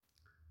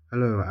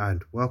Hello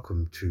and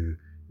welcome to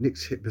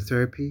Nick's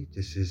Hypnotherapy.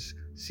 This is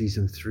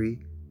Season 3,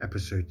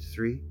 Episode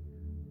 3,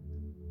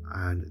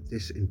 and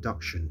this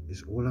induction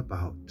is all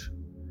about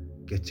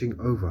getting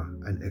over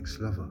an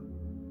ex-lover.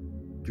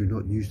 Do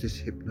not use this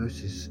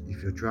hypnosis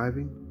if you're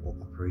driving or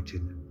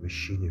operating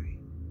machinery.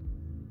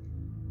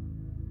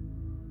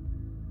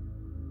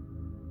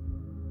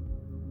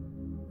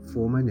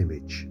 Form an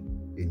image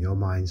in your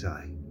mind's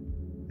eye,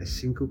 a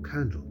single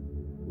candle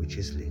which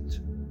is lit.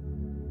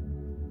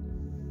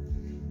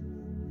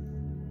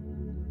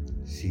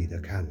 See the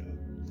candle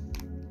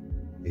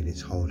in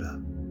its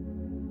holder,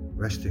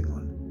 resting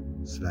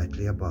on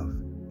slightly above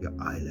your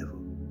eye level.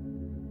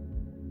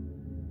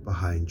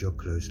 Behind your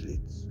closed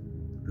lids,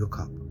 look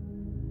up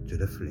to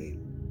the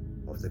flame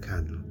of the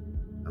candle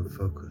and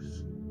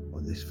focus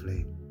on this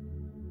flame,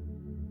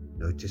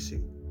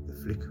 noticing the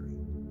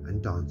flickering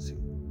and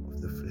dancing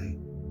of the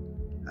flame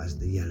as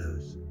the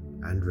yellows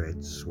and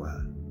reds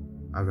swirl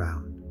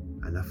around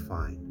and a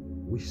fine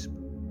wisp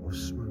of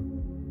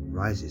smoke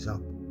rises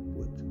upward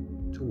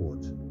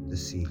towards the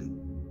ceiling.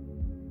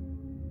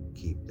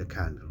 Keep the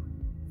candle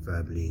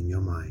firmly in your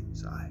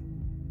mind's eye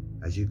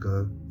as you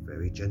go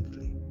very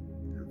gently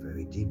and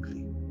very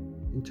deeply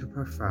into a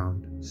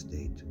profound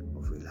state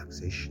of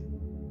relaxation.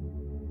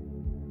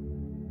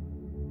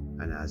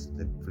 And as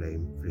the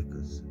flame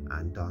flickers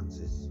and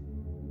dances,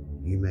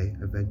 you may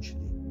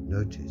eventually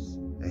notice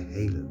a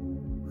halo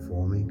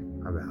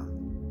forming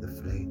around the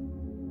flame.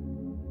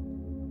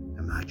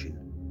 Imagine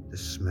the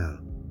smell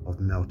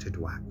of melted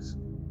wax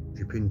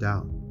dripping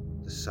down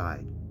the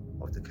side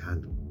of the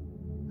candle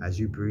as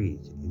you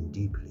breathe in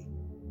deeply,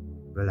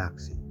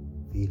 relaxing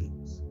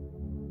feelings.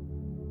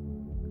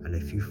 And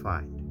if you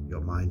find your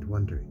mind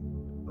wandering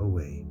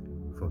away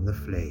from the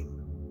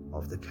flame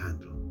of the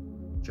candle,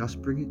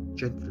 just bring it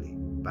gently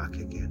back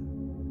again.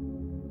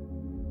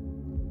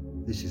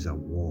 This is a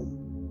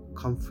warm,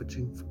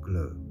 comforting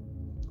glow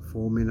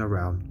forming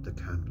around the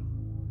candle,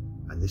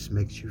 and this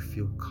makes you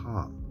feel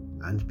calm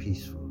and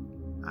peaceful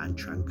and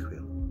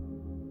tranquil.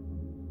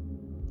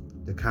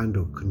 The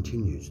candle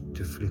continues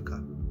to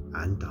flicker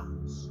and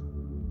dance.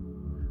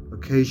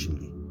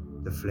 Occasionally,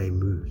 the flame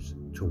moves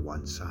to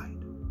one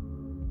side,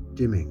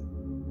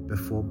 dimming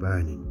before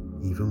burning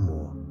even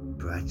more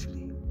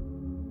brightly.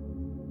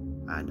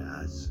 And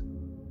as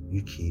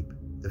you keep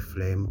the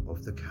flame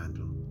of the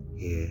candle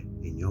here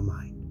in your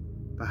mind,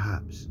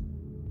 perhaps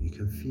you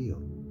can feel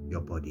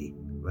your body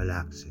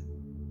relaxing,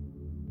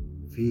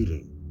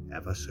 feeling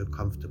ever so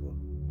comfortable,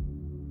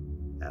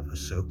 ever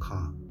so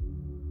calm.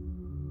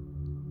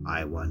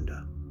 I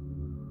wonder,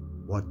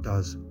 what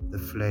does the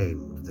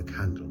flame of the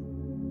candle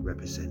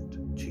represent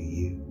to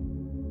you?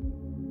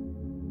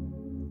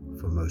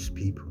 For most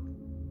people,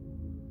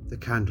 the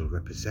candle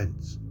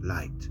represents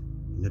light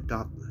in the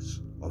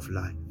darkness of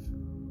life.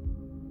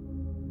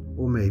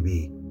 Or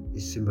maybe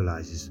it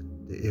symbolizes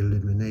the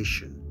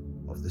illumination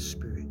of the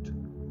spirit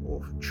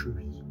or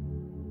truth.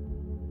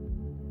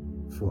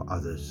 For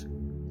others,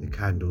 the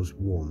candle's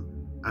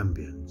warm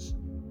ambience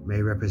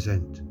may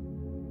represent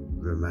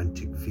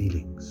romantic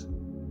feelings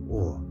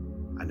or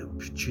an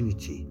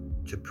opportunity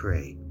to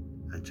pray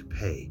and to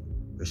pay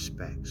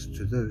respects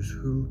to those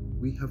whom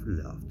we have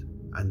loved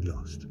and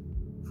lost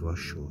for a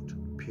short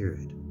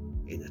period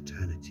in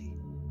eternity.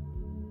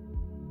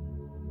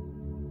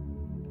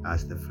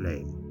 As the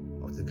flame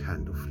of the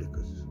candle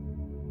flickers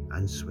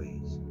and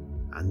sways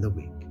and the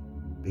wick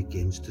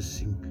begins to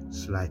sink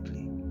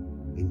slightly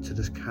into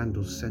the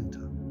candle's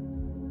center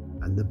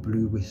and the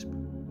blue wisp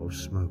of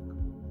smoke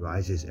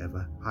rises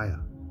ever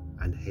higher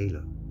and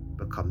halo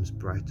becomes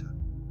brighter,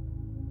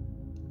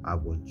 I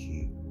want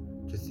you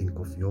to think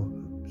of your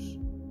hopes,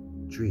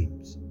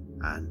 dreams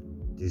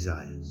and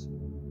desires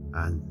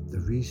and the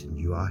reason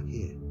you are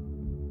here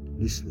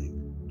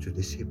listening to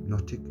this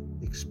hypnotic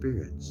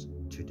experience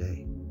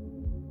today.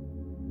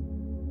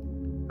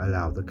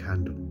 Allow the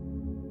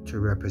candle to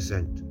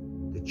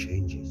represent the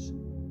changes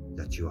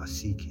that you are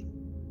seeking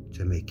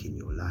to make in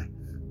your life.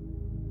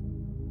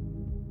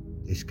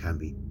 This can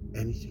be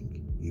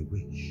anything you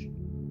wish.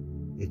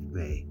 It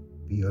may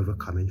be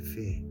overcoming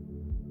fear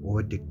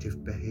or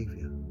addictive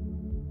behavior,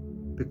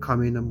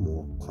 becoming a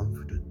more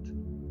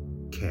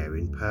confident,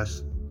 caring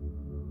person,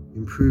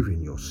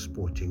 improving your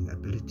sporting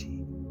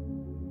ability,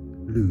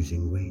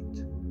 losing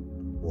weight,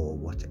 or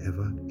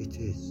whatever it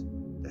is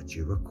that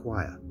you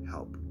require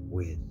help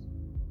with.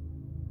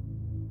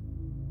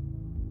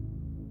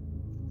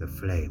 The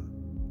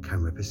flame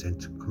can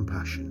represent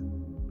compassion,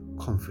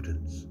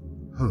 confidence,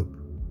 hope,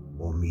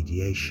 or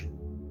mediation,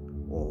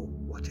 or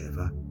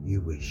whatever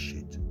you wish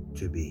it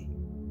to be.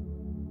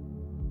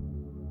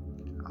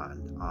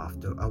 And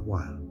after a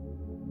while,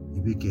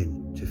 you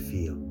begin to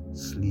feel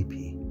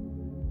sleepy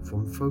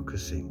from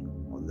focusing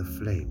on the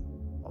flame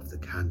of the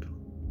candle.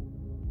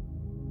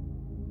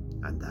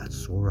 And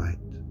that's all right.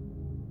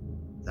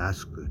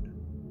 That's good.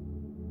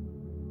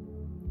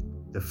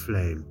 The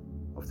flame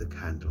of the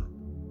candle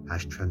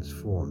has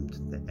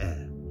transformed the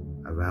air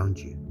around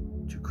you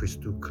to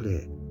crystal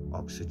clear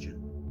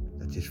oxygen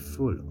that is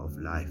full of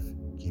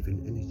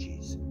life-giving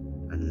energies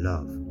and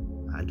love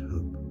and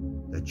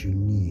hope that you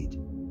need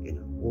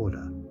in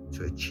order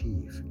to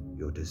achieve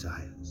your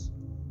desires.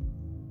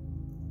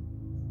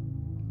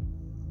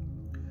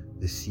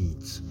 The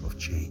seeds of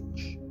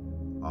change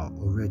are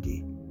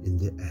already in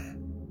the air,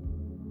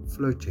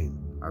 floating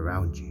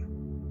around you,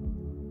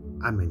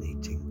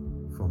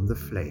 emanating from the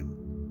flame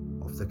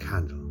of the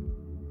candle,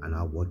 and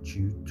I want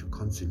you to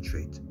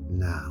concentrate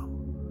now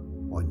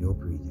on your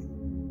breathing.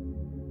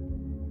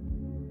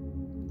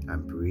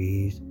 And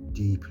breathe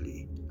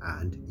deeply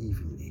and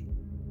evenly,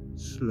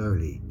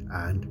 slowly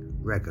and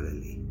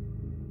regularly.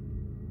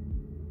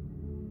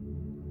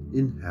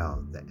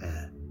 Inhale the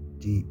air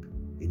deep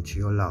into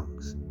your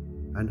lungs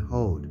and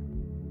hold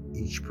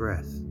each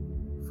breath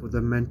for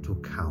the mental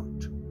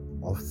count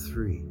of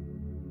 3.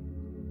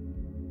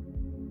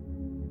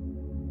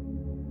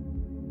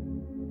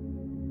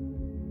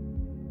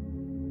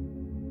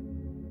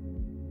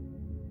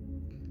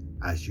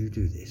 As you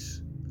do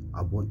this,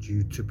 I want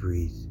you to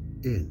breathe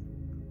in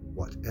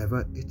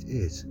whatever it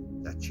is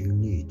that you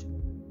need,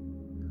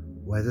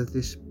 whether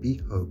this be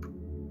hope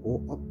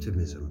or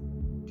optimism,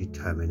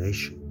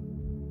 determination,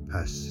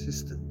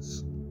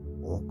 persistence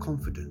or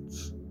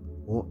confidence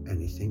or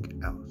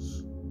anything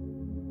else.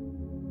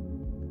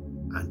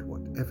 And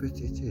whatever it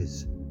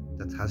is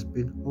that has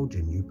been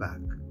holding you back,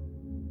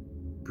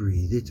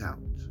 breathe it out.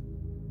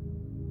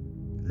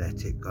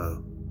 Let it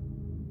go.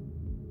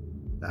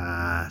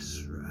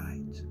 That's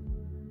right.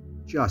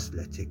 Just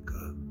let it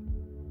go.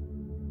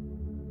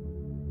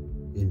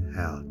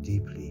 Inhale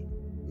deeply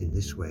in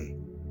this way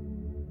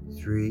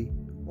 3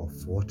 or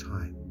 4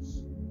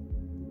 times.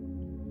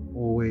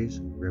 Always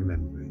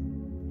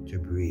remembering to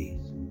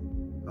breathe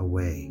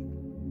away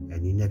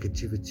any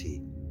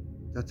negativity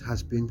that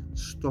has been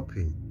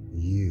stopping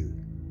you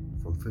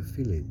from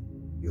fulfilling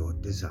your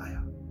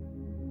desire.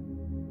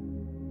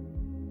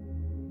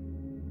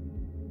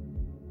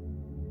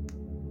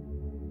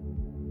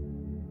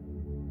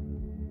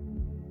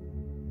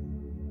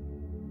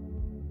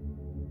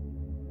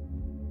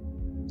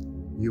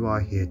 You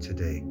are here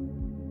today,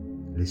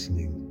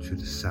 listening to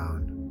the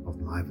sound of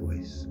my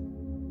voice,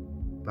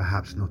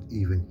 perhaps not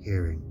even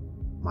hearing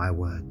my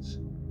words,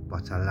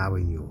 but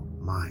allowing your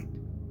mind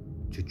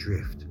to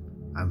drift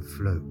and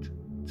float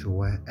to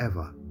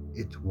wherever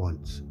it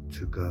wants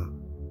to go.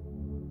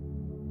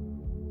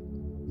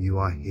 You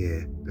are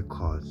here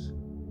because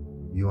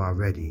you are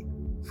ready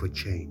for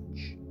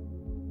change.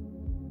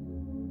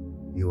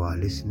 You are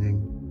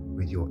listening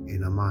with your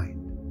inner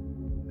mind,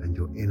 and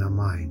your inner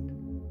mind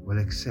will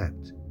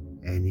accept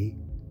any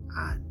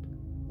and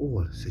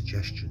all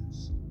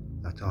suggestions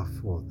that are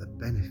for the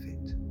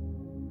benefit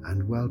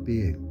and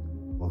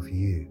well-being of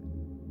you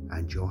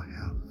and your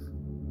health.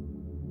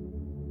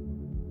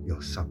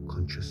 Your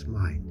subconscious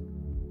mind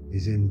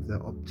is in the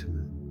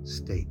optimum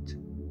state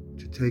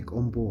to take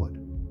on board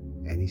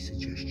any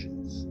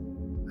suggestions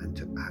and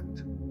to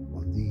act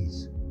on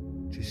these,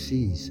 to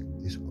seize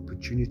this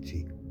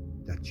opportunity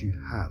that you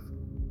have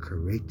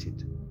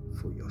created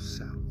for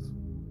yourself.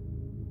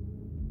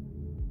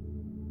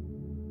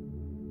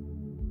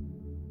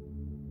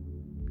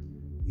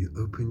 You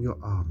open your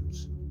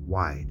arms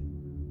wide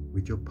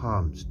with your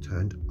palms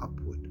turned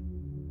upward,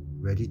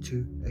 ready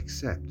to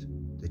accept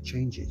the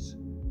changes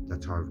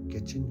that are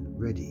getting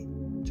ready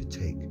to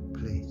take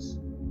place.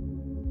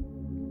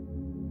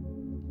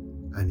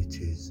 And it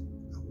is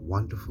a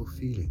wonderful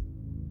feeling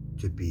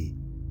to be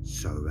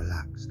so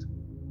relaxed,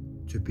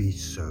 to be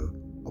so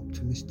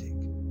optimistic,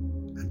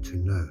 and to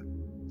know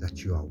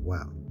that you are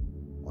well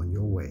on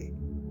your way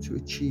to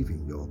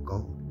achieving your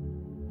goal.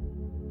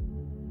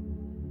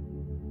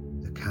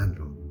 The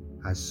candle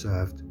has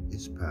served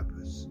its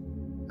purpose,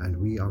 and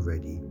we are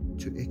ready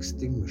to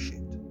extinguish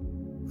it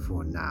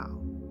for now.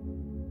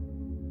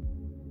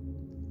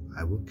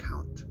 I will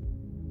count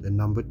the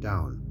number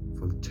down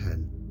from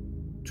 10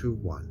 to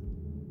 1,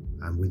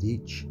 and with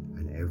each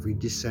and every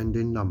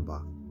descending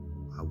number,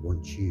 I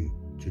want you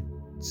to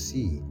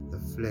see the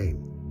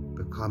flame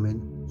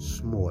becoming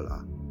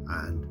smaller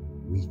and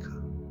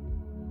weaker.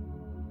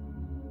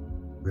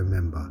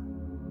 Remember,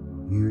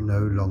 you no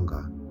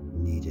longer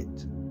need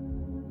it.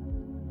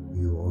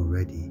 You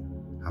already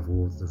have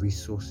all the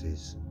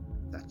resources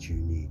that you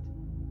need.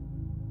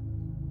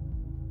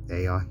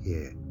 They are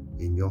here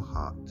in your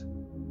heart,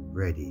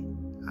 ready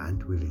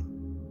and willing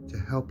to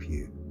help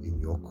you in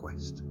your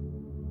quest.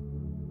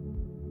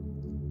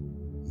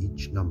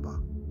 Each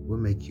number will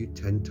make you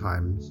 10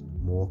 times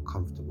more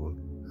comfortable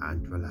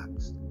and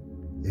relaxed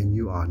than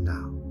you are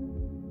now.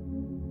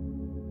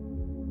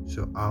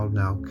 So I'll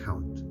now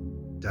count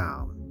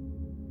down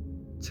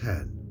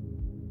 10.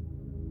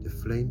 The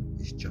flame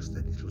is just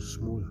a little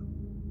smaller.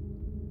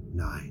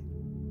 9.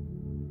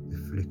 The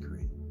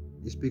flickering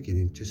is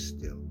beginning to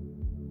still.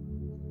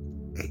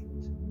 8.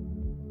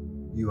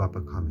 You are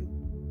becoming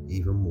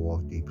even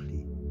more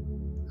deeply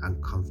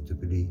and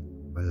comfortably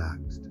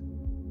relaxed.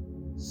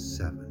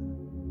 7.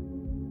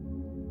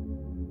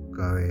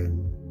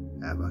 Going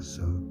ever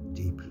so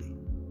deeply.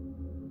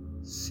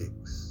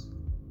 6.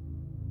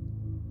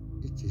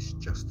 It is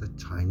just a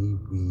tiny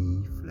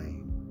wee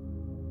flame.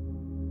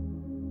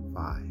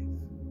 5.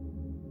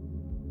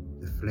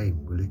 The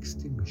flame will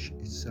extinguish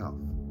itself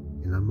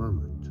in a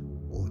moment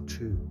or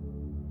two.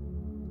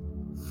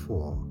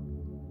 4.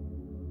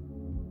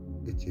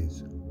 It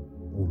is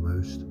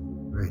almost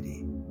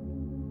ready.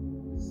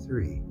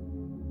 3.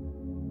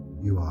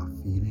 You are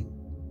feeling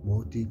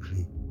more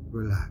deeply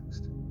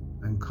relaxed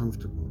and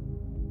comfortable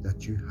than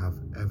you have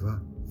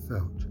ever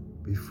felt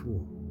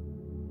before.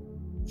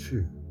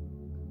 2.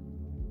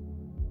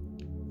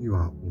 You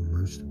are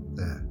almost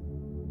there.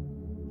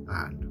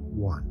 And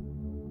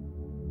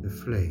 1. The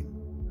flame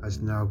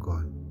has now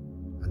gone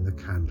and the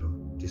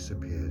candle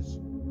disappears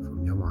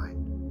from your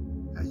mind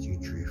as you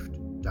drift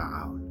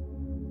down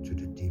to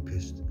the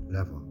deepest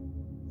level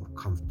of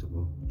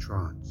comfortable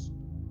trance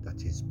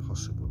that is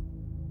possible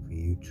for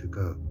you to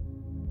go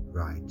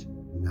right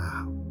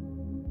now.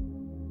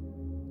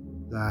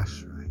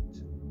 That's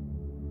right.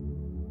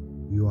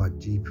 You are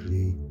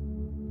deeply,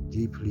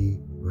 deeply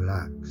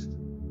relaxed.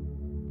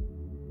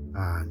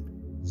 And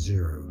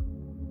 0.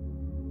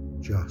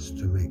 Just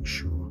to make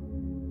sure,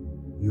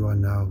 you are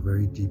now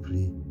very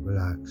deeply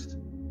relaxed,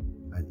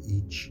 and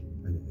each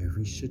and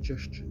every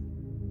suggestion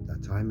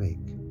that I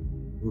make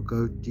will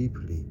go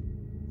deeply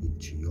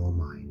into your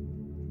mind.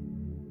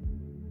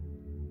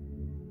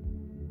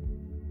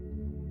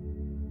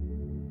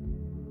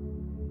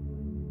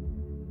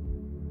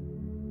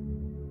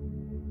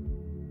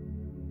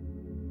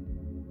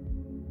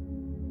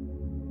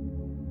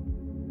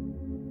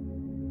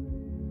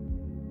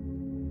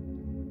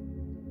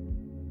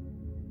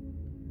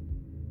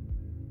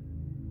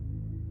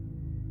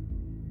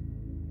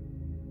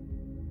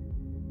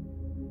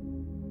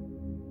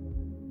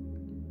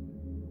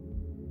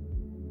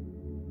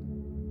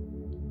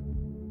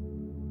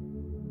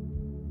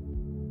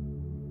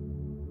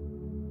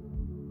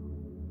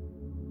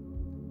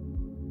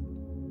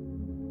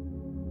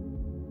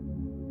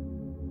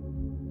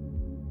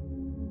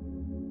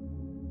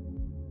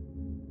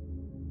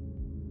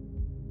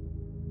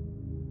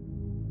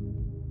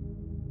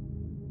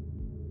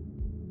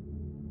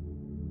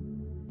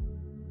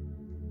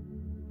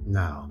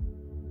 Now,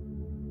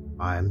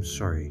 I am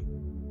sorry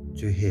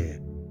to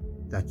hear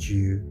that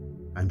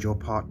you and your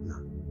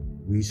partner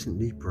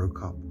recently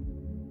broke up.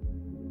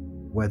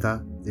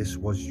 Whether this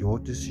was your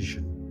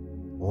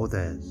decision or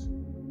theirs,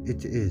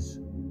 it is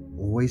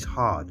always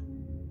hard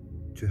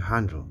to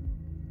handle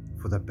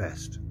for the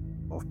best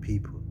of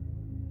people.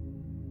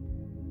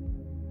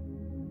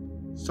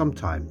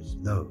 Sometimes,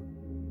 though,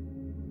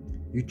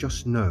 you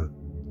just know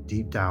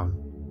deep down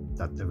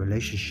that the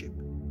relationship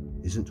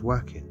isn't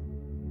working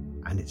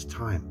and it's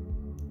time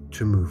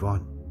to move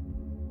on.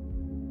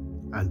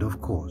 And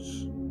of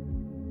course,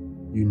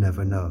 you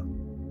never know.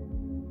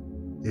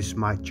 This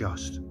might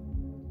just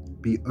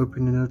be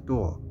opening a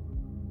door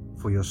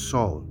for your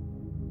soul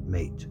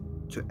mate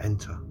to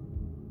enter.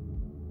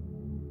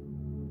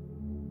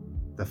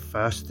 The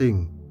first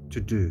thing to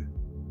do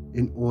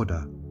in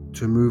order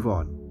to move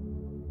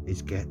on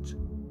is get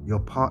your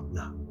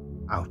partner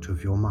out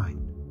of your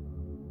mind.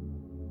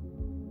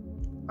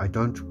 I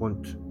don't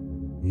want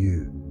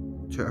you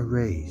to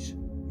erase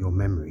your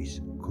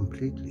memories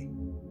completely.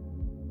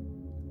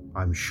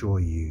 I'm sure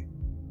you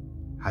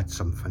had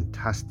some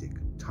fantastic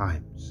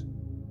times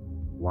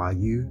while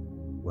you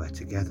were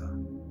together.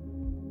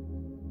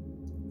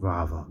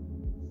 Rather,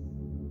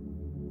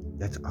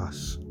 let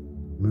us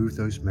move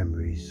those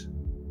memories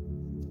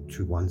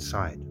to one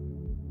side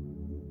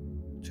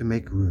to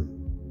make room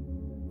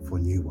for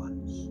new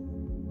ones.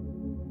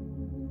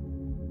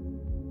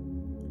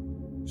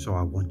 So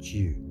I want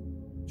you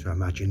to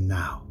imagine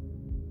now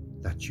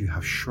that you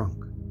have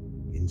shrunk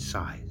in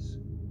size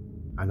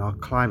and are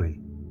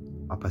climbing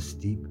up a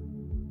steep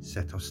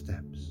set of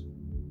steps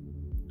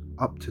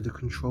up to the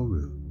control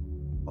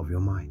room of your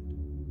mind.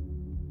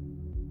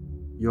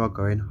 You are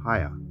going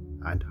higher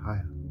and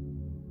higher,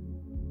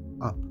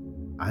 up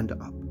and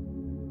up,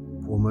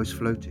 almost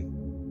floating.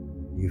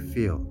 You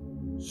feel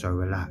so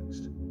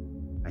relaxed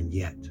and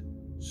yet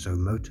so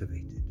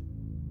motivated.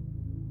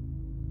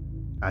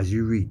 As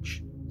you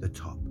reach the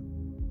top,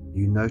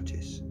 you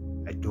notice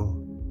a door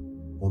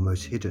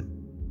almost hidden,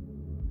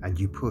 and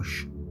you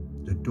push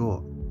the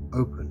door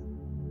open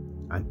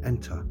and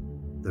enter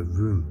the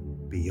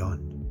room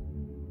beyond.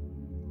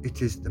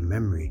 It is the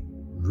memory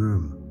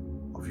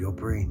room of your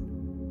brain.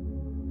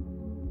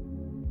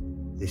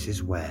 This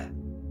is where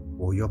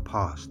all your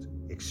past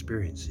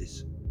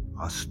experiences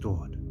are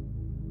stored,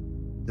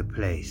 the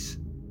place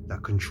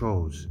that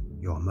controls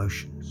your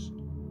emotions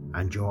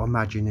and your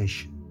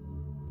imagination.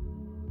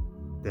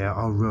 There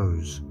are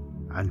rows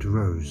and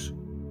rows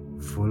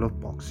full of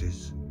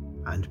boxes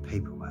and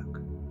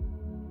paperwork,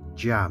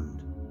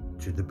 jammed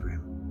to the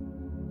brim.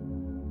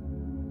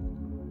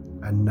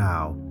 And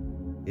now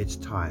it's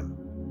time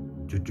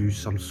to do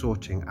some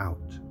sorting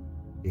out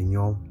in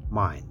your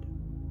mind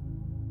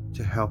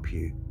to help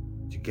you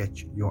to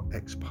get your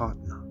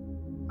ex-partner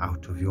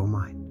out of your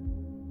mind.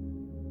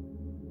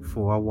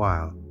 For a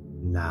while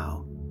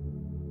now,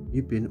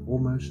 you've been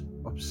almost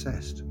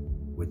obsessed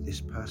with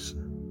this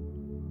person,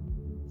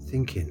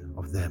 thinking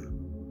of them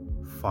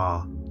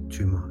far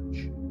too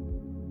much.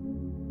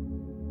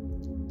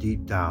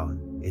 Deep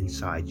down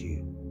inside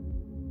you,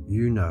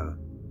 you know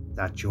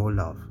that your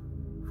love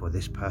for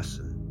this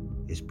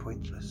person is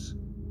pointless,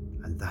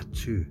 and that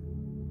too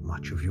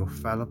much of your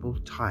valuable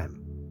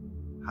time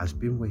has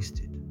been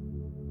wasted.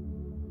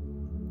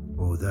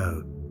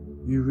 Although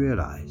you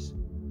realize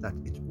that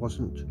it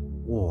wasn't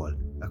all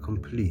a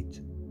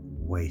complete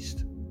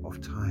waste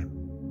of time.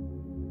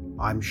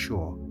 I'm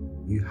sure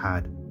you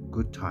had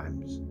good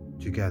times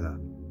together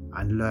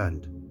and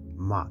learned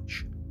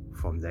much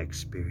from the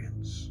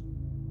experience.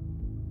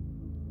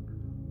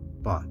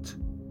 But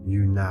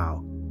you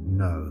now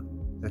know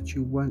that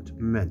you weren't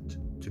meant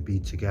to be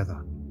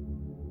together.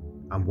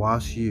 And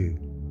whilst you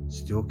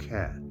still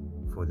care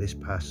for this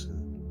person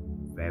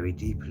very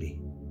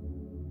deeply,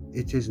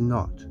 it is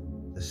not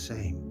the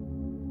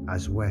same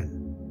as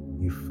when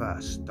you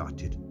first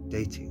started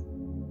dating.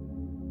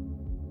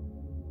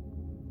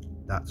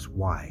 That's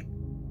why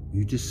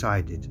you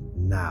decided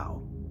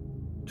now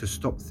to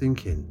stop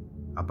thinking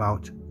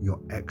about your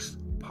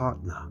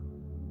ex-partner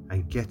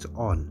and get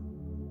on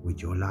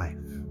with your life.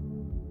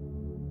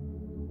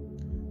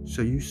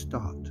 So you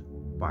start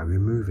by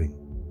removing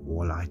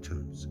all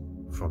items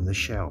from the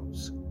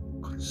shelves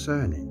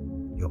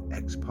concerning your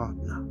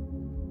ex-partner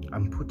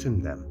and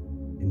putting them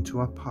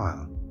into a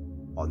pile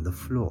on the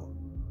floor.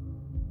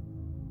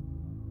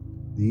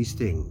 These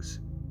things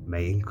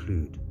may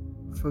include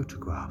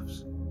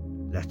photographs,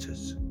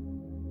 letters,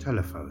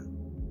 telephone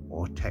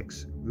or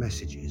text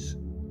messages,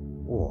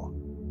 or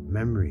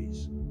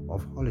memories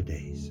of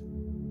holidays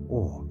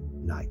or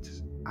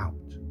nights out.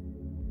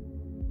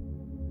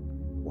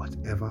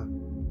 Whatever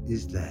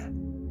is there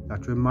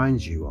that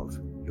reminds you of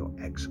your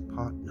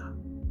ex-partner,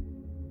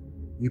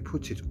 you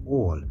put it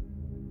all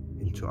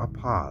into a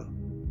pile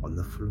on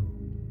the floor.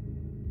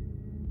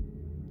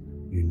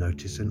 You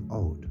notice an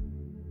old,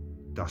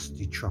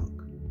 dusty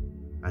trunk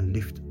and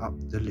lift up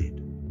the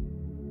lid.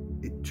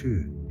 It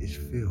too is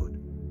filled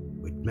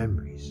with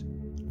memories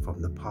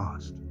from the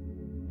past,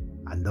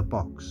 and the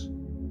box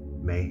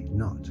may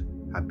not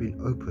have been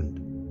opened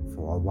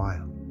for a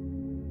while.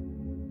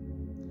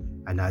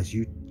 And as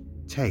you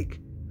take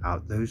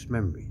out those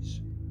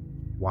memories,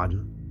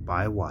 one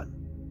by one,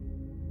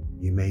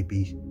 you may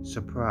be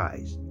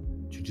surprised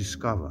to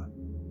discover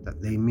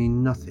that they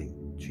mean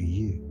nothing to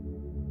you.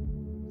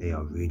 They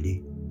are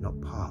really not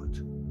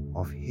part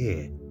of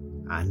here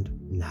and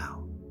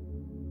now.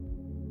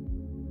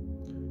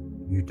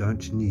 You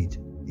don't need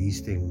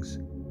these things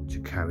to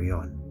carry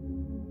on.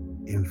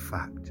 In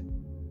fact,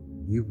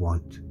 you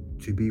want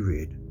to be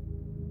rid,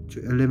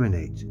 to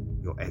eliminate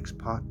your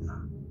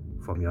ex-partner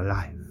from your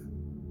life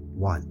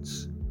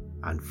once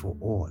and for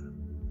all.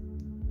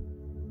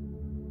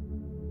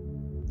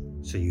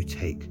 So you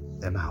take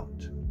them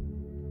out,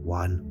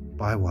 one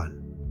by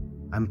one,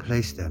 and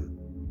place them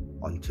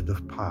onto the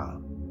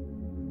pile.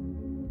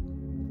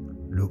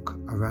 Look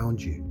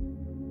around you.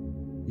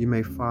 You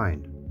may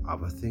find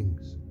other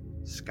things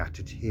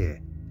scattered here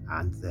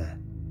and there.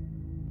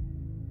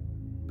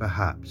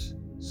 Perhaps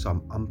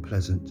some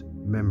unpleasant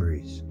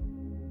memories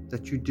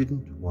that you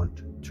didn't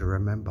want to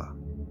remember.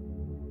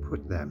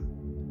 Put them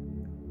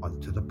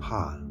onto the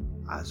pile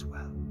as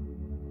well.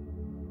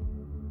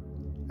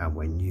 And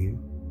when you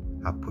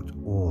have put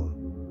all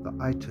the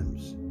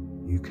items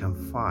you can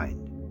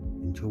find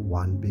into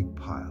one big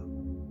pile,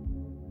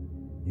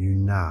 you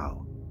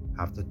now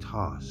have the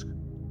task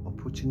of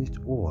putting it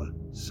all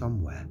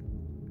somewhere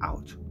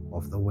out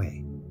of the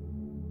way.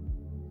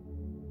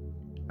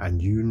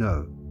 And you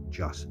know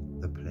just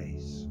the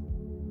place.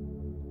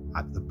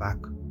 At the back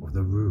of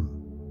the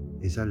room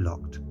is a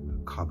locked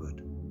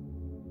cupboard.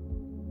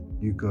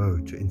 You go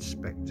to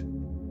inspect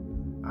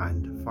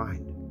and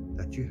find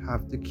that you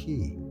have the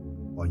key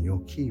on your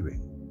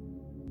keyring.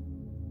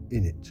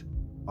 In it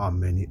are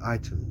many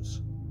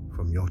items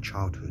from your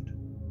childhood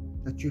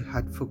that you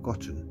had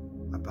forgotten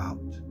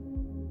about.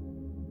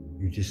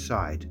 You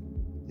decide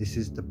this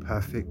is the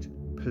perfect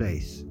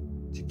place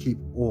to keep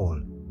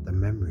all the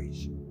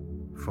memories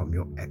from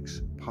your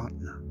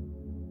ex-partner.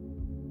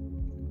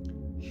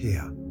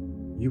 Here,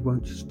 you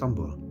won't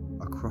stumble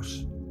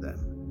across them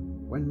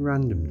when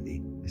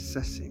randomly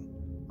assessing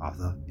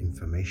other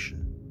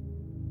information,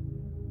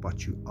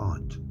 but you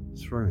aren't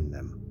throwing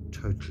them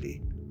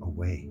totally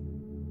away.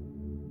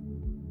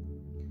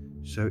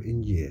 So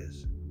in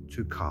years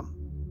to come,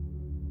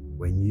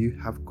 when you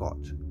have got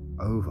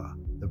over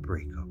the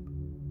breakup,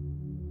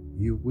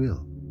 you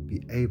will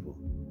be able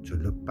to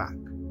look back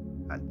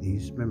at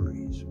these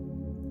memories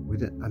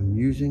with an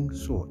amusing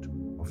sort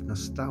of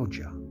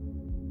nostalgia.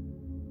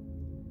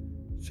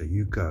 So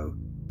you go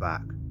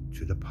back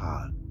to the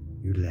pile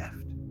you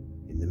left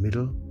in the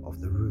middle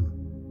of the room,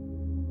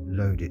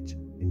 load it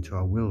into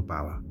a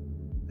wheelbarrow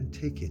and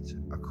take it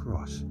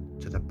across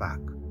to the back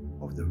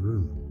of the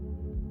room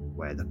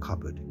where the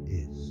cupboard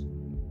is.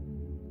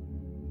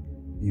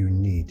 You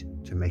need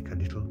to make a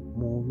little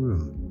more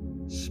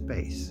room,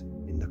 space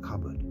in the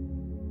cupboard.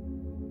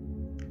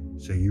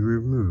 So you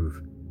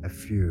remove a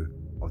few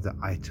of the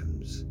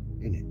items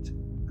in it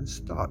and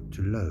start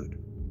to load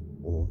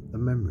all the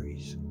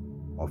memories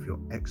of your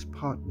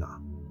ex-partner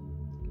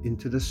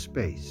into the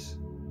space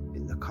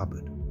in the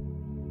cupboard.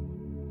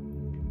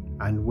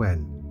 And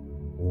when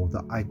all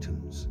the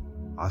items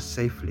are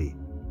safely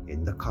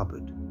in the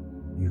cupboard,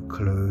 you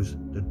close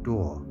the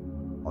door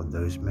on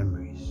those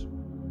memories.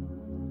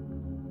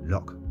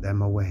 Lock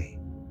them away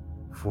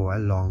for a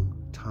long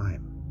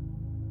time.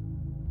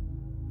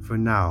 For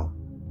now,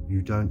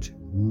 you don't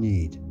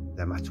need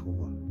them at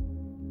all.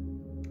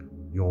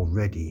 You're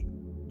ready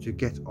to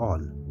get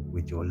on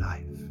with your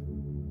life,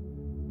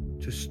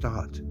 to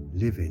start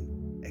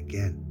living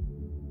again.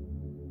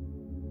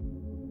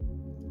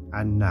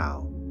 And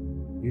now,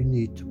 you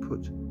need to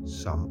put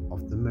some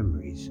of the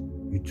memories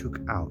you took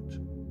out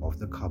of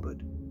the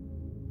cupboard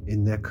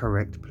in their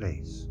correct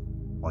place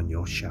on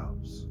your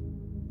shelves.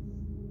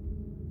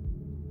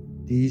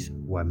 These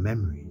were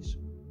memories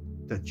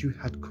that you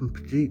had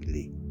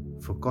completely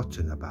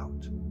forgotten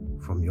about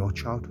from your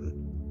childhood.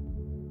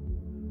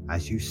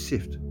 As you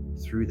sift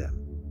through them,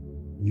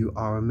 you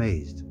are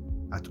amazed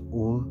at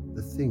all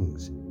the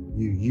things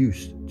you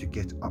used to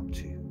get up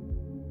to.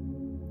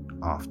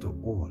 After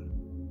all,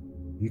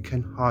 you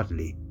can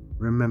hardly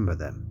remember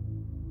them.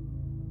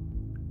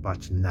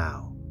 But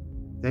now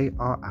they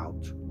are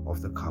out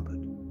of the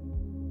cupboard.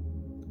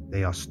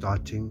 They are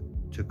starting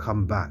to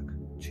come back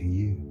to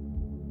you.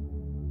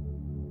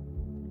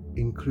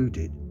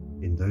 Included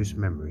in those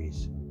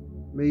memories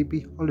may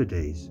be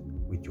holidays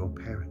with your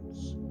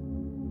parents,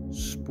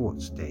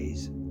 sports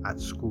days at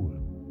school,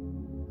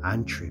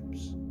 and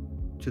trips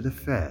to the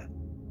fair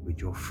with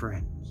your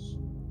friends.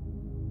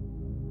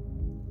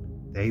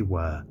 They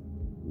were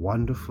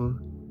wonderful,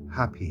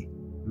 happy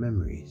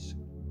memories,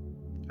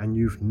 and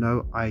you've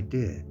no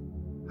idea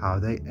how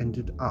they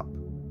ended up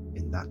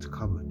in that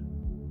cupboard.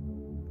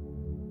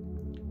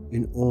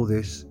 In all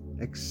this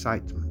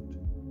excitement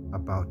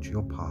about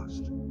your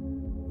past,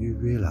 you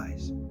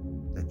realize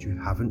that you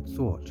haven't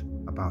thought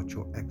about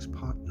your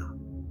ex-partner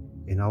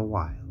in a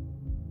while.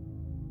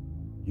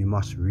 You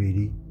must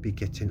really be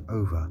getting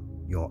over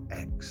your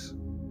ex.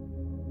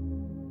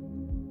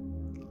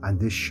 And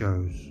this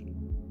shows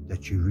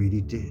that you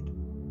really did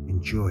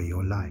enjoy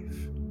your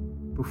life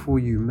before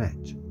you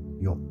met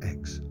your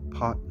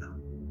ex-partner.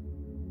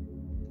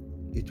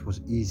 It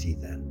was easy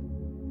then,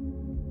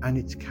 and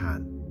it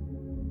can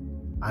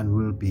and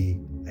will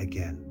be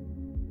again.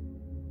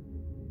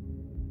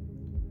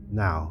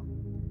 Now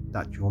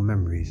that your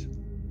memories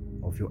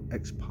of your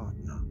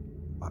ex-partner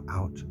are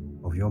out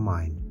of your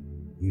mind,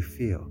 you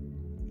feel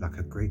like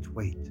a great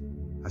weight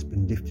has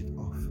been lifted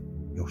off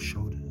your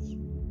shoulders.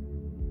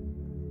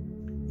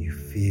 You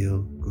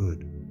feel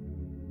good.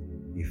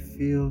 You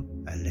feel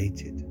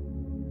elated,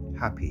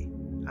 happy,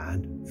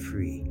 and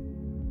free.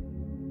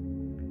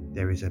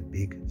 There is a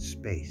big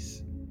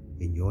space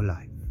in your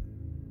life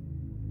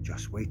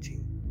just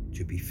waiting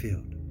to be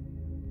filled,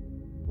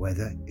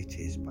 whether it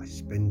is by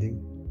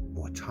spending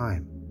more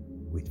time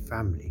with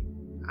family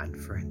and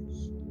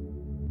friends,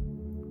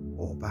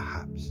 or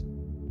perhaps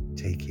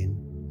taking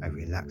a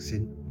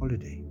relaxing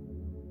holiday,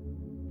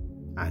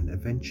 and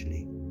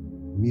eventually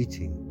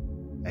meeting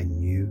a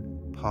new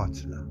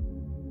partner.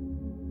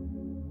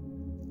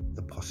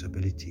 The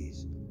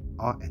possibilities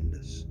are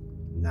endless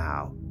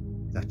now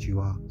that you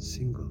are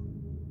single.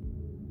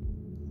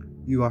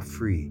 You are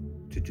free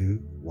to do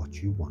what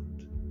you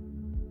want,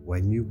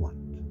 when you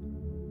want,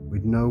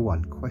 with no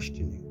one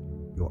questioning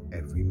your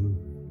every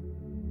move.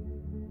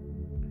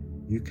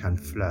 You can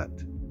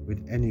flirt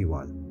with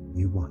anyone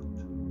you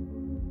want,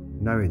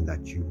 knowing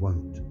that you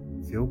won't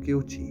feel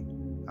guilty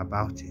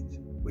about it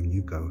when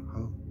you go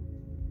home.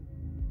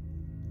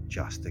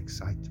 Just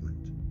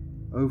excitement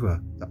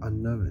over the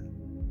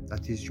unknown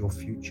that is your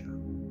future,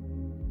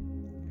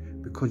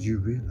 because you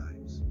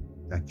realize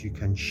that you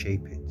can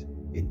shape it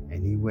in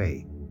any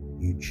way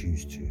you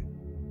choose to.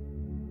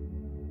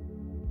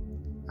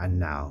 And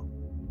now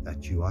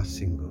that you are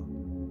single,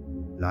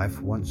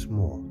 life once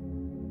more,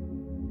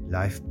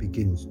 life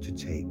begins to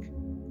take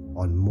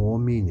on more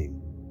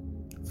meaning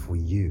for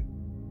you,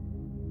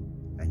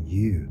 and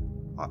you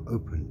are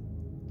open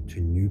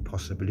to new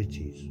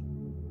possibilities,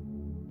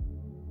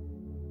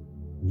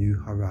 new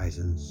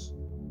horizons,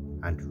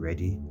 and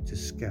ready to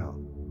scale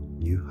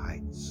new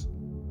heights.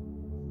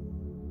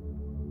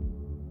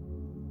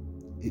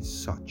 It's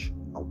such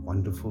a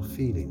wonderful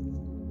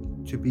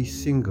feeling to be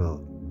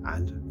single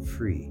and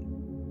free.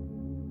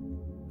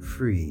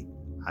 Free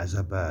as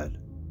a bird.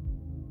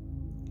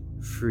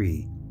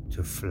 Free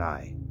to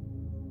fly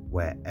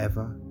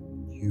wherever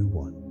you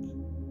want.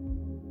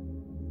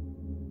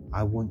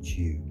 I want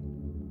you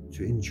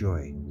to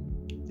enjoy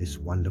this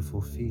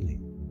wonderful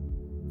feeling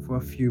for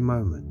a few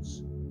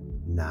moments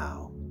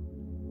now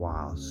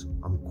whilst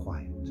I'm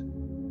quiet.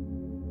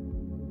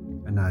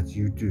 And as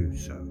you do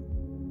so,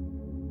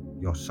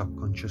 your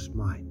subconscious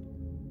mind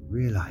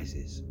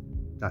realizes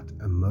that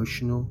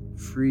emotional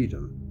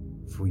freedom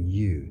for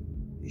you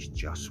is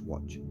just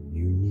what you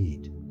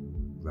need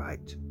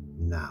right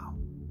now.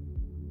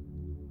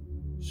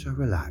 So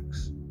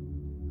relax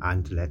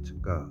and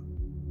let go,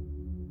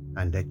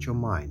 and let your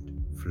mind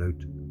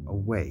float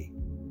away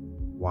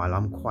while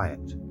I'm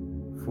quiet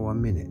for a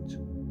minute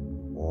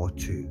or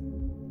two.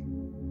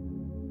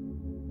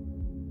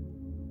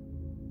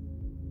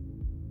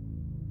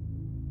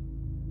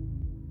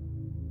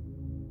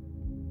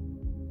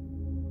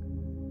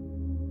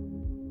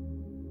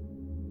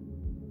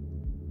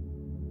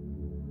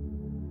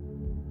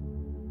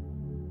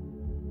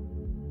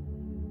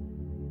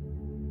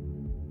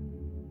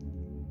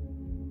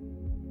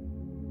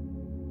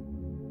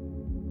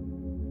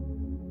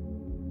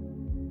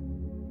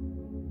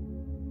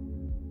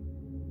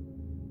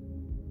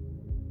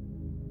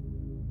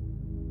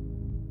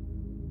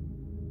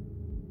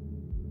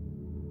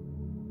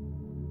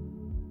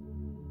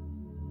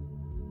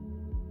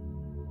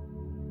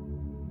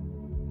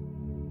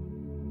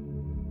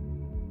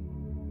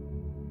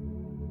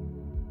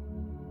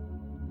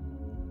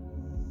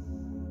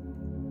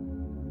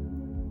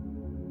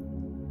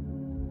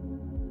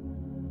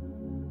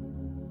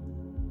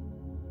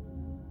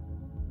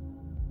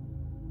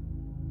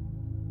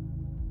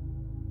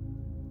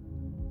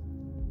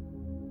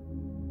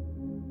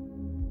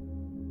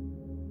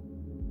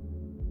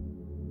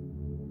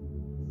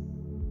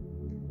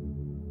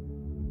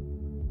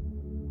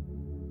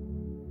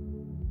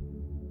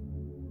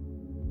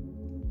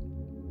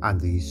 And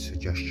these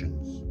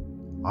suggestions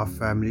are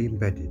firmly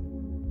embedded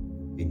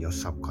in your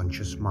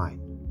subconscious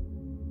mind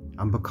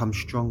and become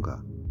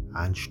stronger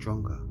and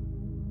stronger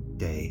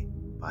day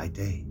by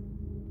day.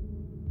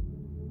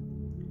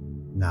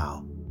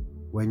 Now,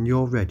 when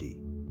you're ready,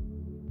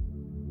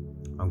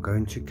 I'm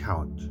going to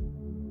count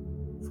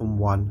from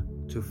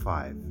 1 to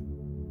 5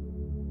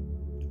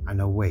 and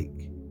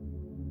awake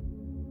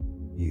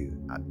you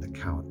at the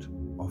count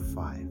of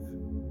 5.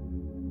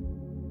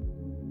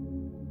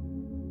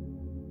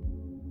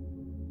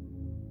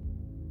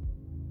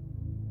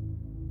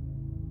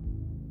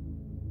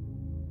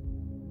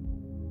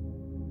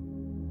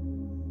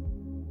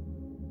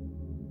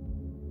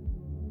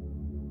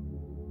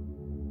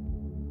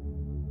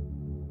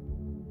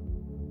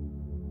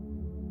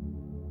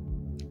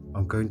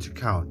 I'm going to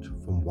count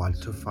from 1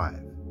 to 5,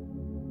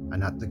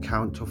 and at the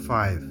count of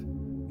 5,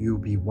 you'll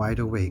be wide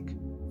awake,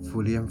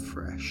 fully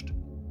refreshed,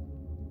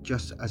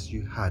 just as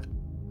you had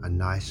a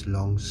nice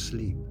long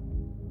sleep.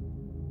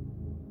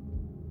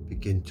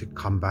 Begin to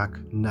come back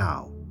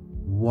now.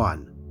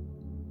 1,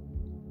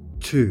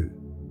 2,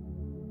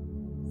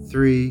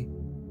 3,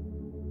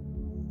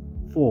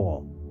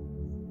 4,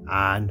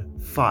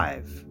 and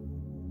 5.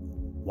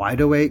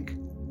 Wide awake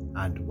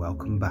and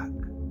welcome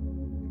back.